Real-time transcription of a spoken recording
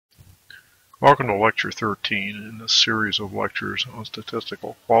Welcome to Lecture 13 in this series of lectures on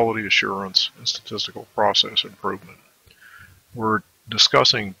statistical quality assurance and statistical process improvement. We're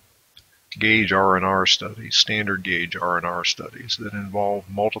discussing gauge R&R studies, standard gauge R&R studies that involve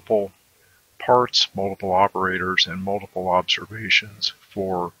multiple parts, multiple operators, and multiple observations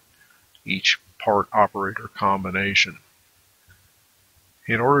for each part-operator combination.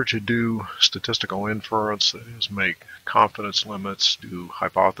 In order to do statistical inference, that is, make confidence limits, do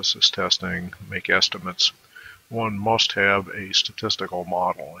hypothesis testing, make estimates, one must have a statistical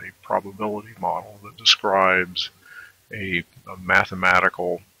model, a probability model that describes a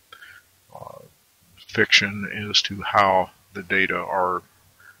mathematical fiction as to how the data are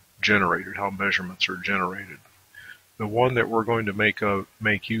generated, how measurements are generated. The one that we're going to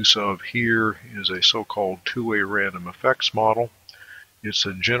make use of here is a so-called two-way random effects model. It's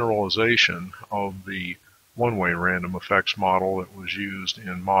a generalization of the one-way random effects model that was used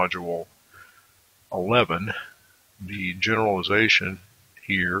in Module 11. The generalization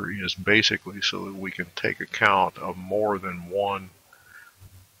here is basically so that we can take account of more than one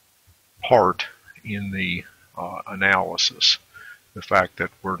part in the analysis. The fact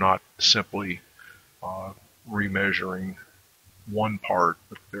that we're not simply remeasuring one part,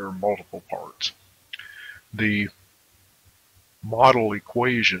 but there are multiple parts. The model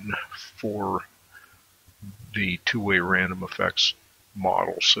equation for the two-way random effects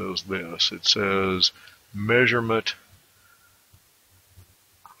model says this. It says measurement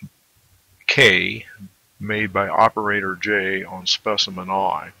K made by operator J on specimen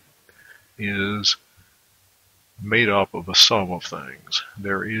I is made up of a sum of things.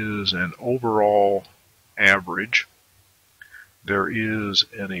 There is an overall average. There is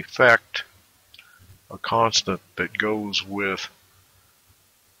an effect, a constant that goes with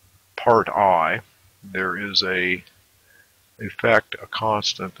part I. There is a effect, a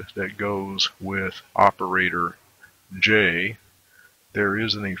constant that goes with operator J. There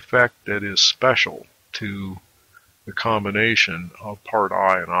is an effect that is special to the combination of part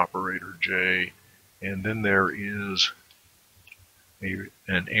I and operator J, and then there is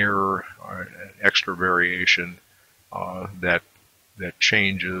an error, or an extra variation that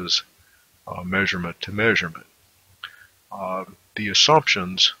changes measurement to measurement. The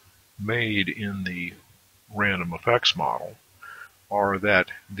assumptions made in the random effects model are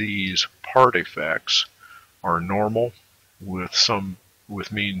that these part effects are normal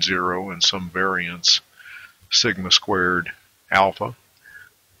with mean 0 and some variance sigma squared alpha.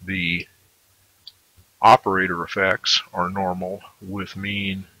 The operator effects are normal with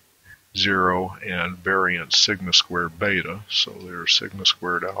mean 0 and variance sigma squared beta. So there's sigma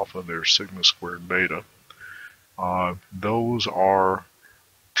squared alpha, there's sigma squared beta. Those are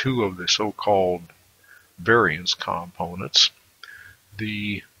two of the so-called variance components.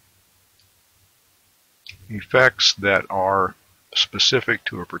 The effects that are specific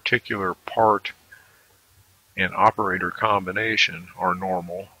to a particular part and operator combination are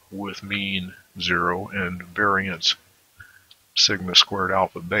normal with mean 0 and variance sigma squared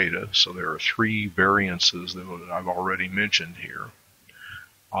alpha beta. So there are three variances that I've already mentioned here.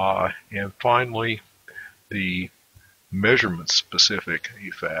 And finally, the measurement-specific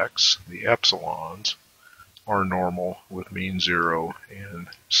effects, the epsilons, are normal with mean 0 and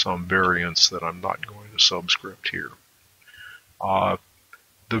some variance that I'm not going to subscript here. The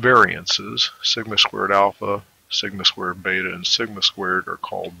variances, sigma squared alpha, sigma squared beta, and sigma squared, are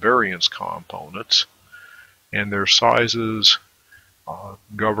called variance components, and their sizes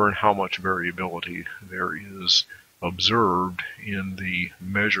govern how much variability there is observed in the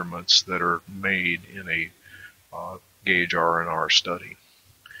measurements that are made in a gauge R&R study.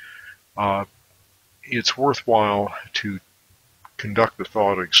 It's worthwhile to conduct the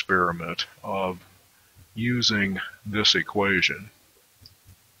thought experiment of using this equation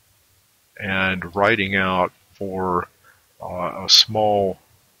and writing out for a small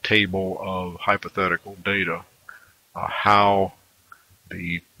table of hypothetical data how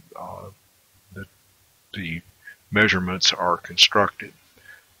the measurements are constructed.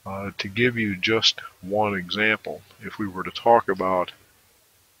 To give you just one example, if we were to talk about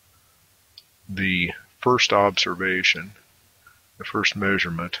the first observation, the first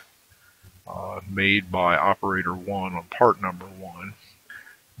measurement made by operator 1 on part number 1,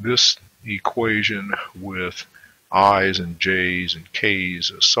 this equation with i's and j's and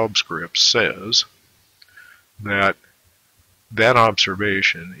k's as subscripts says that that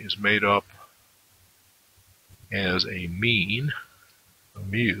observation is made up as a mean, a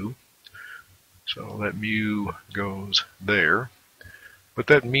mu, so that mu goes there, but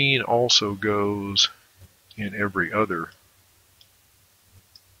that mean also goes in every other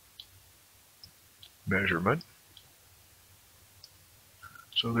measurement.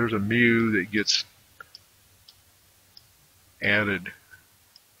 So there's a mu that gets added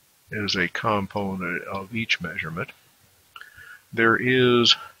as a component of each measurement. There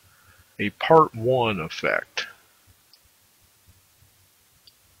is a part 1 effect,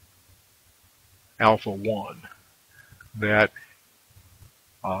 alpha 1, that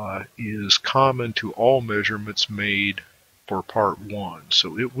is common to all measurements made for part 1.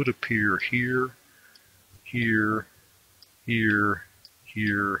 So it would appear here, here, here,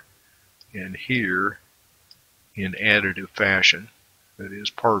 here, and here in additive fashion. That is,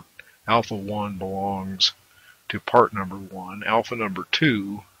 part alpha 1 belongs to part number 1. Alpha number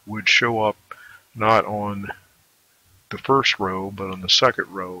 2 would show up not on the first row but on the second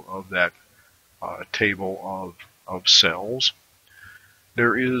row of that table of cells.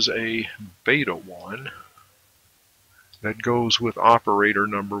 There is a beta 1 that goes with operator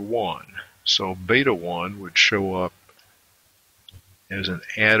number 1. So beta 1 would show up as an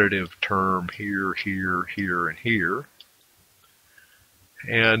additive term here, here, here, and here.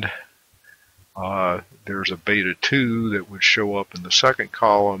 And there's a beta 2 that would show up in the second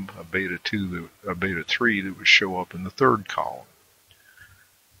column, a beta 3 that would show up in the third column.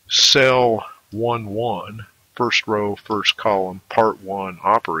 Cell 1, 1, first row, first column, part 1,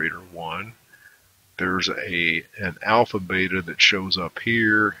 operator 1. There's an alpha beta that shows up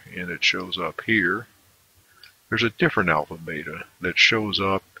here and it shows up here. There's a different alpha beta that shows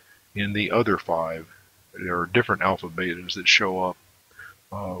up in the other 5. There are different alpha betas that show up,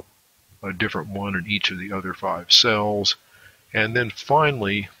 a different one in each of the other 5 cells. And then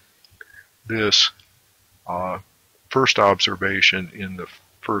finally, this first observation in the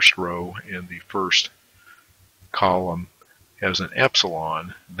first row and the first column has an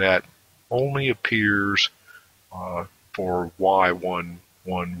epsilon that only appears for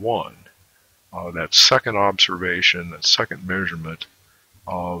Y111. That second observation, that second measurement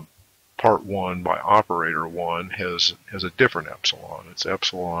of part 1 by operator 1 has a different epsilon. It's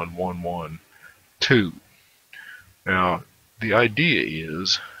epsilon 112. Now, the idea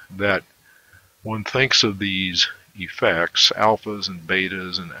is that one thinks of these effects, alphas and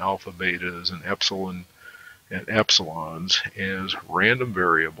betas and alpha betas and epsilon and epsilons, as random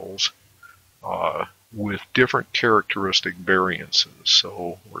variables with different characteristic variances.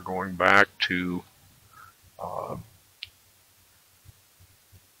 So we're going back to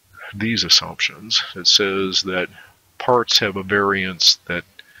these assumptions. It says that parts have a variance that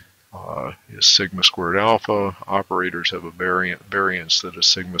is sigma squared alpha. Operators have a variance that is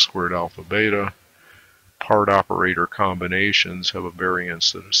sigma squared alpha beta. Part operator combinations have a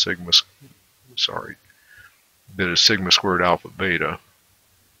variance that is sigma squared alpha beta.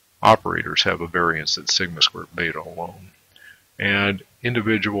 Operators have a variance that's sigma squared beta alone. And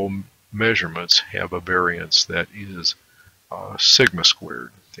individual measurements have a variance that is sigma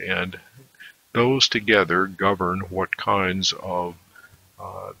squared. And those together govern what kinds of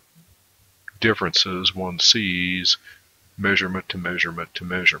differences one sees measurement to measurement to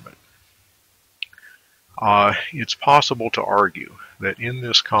measurement. It's possible to argue that in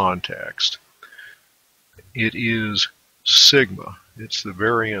this context, it is sigma. It's the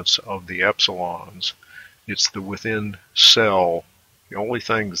variance of the epsilons. It's the within cell. The only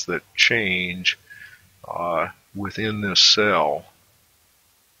things that change within this cell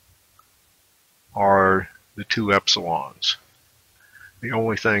are the 2 epsilons. The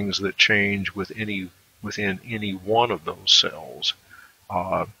only things that change within any one of those cells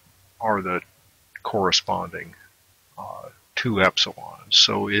are the corresponding 2 epsilons.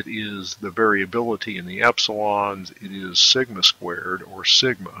 So it is the variability in the epsilons, it is sigma squared or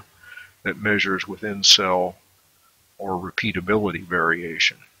sigma that measures within cell or repeatability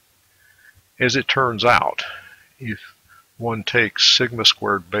variation. As it turns out, if one takes sigma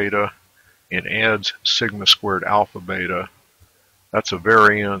squared beta and adds sigma squared alpha beta, that's a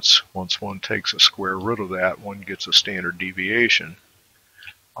variance. Once one takes a square root of that, one gets a standard deviation.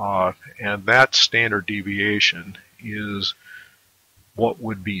 And that standard deviation is what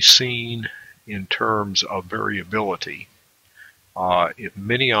would be seen in terms of variability if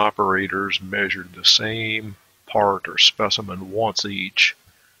many operators measured the same part or specimen once each,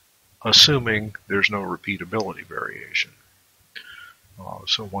 assuming there's no repeatability variation.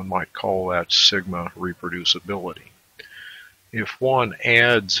 So one might call that sigma reproducibility. If one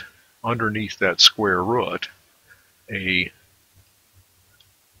adds underneath that square root a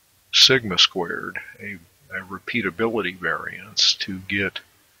sigma squared, a repeatability variance to get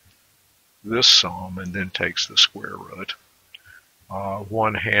this sum and then takes the square root,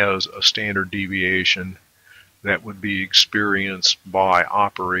 one has a standard deviation that would be experienced by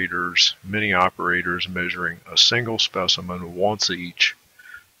operators, many operators measuring a single specimen once each,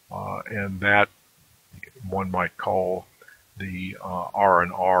 and that one might call the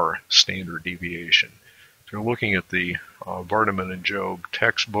R&R standard deviation. If you're looking at the Vardaman and Job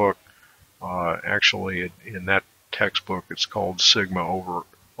textbook, actually in that textbook it's called sigma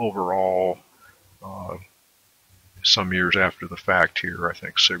overall. Some years after the fact here, I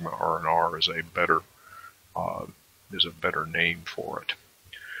think sigma R&R is a better name for it.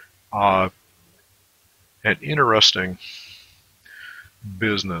 An interesting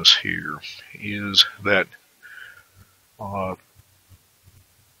business here is that to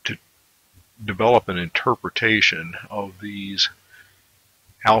develop an interpretation of these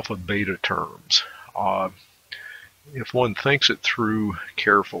alpha beta terms, if one thinks it through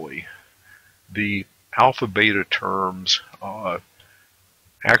carefully, the alpha beta terms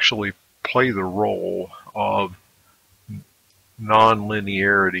actually play the role of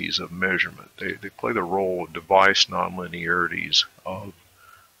nonlinearities of measurement. They play the role of device nonlinearities of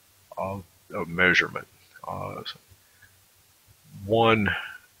measurement. One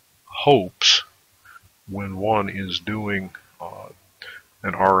hopes when one is doing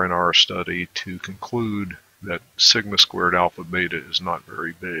an R&R study to conclude that sigma squared alpha beta is not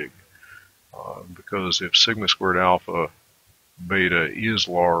very big, because if sigma squared alpha beta is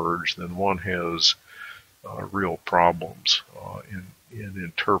large, then one has real problems in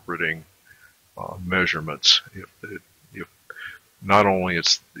interpreting measurements. If not only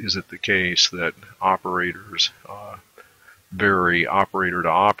is it the case that operators vary operator to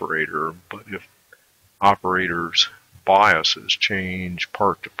operator, but if operators' biases change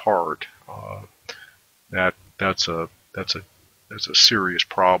part to part, that's a serious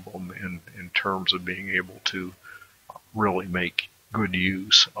problem in terms of being able to really make good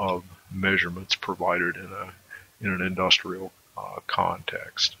use of measurements provided in an industrial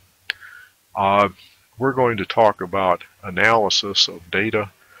context. We're going to talk about analysis of data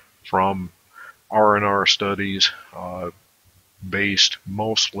from R&R studies based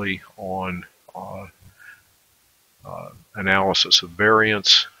mostly on analysis of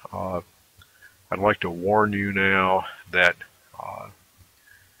variance. I'd like to warn you now that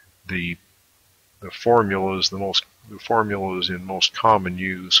the formulas in most common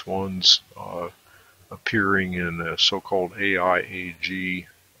use, ones appearing in the so-called AIAG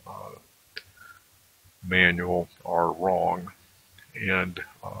manual, are wrong, and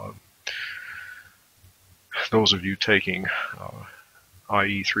those of you taking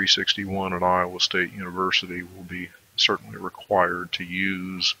IE 361 at Iowa State University will be certainly required to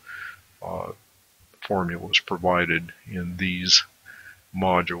use formulas provided in these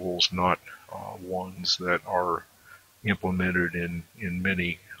modules, not ones that are implemented in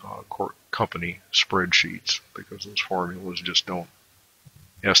many company spreadsheets, because those formulas just don't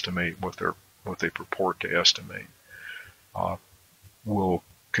estimate what they purport to estimate. We'll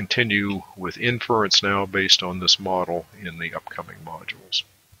continue with inference now based on this model in the upcoming modules.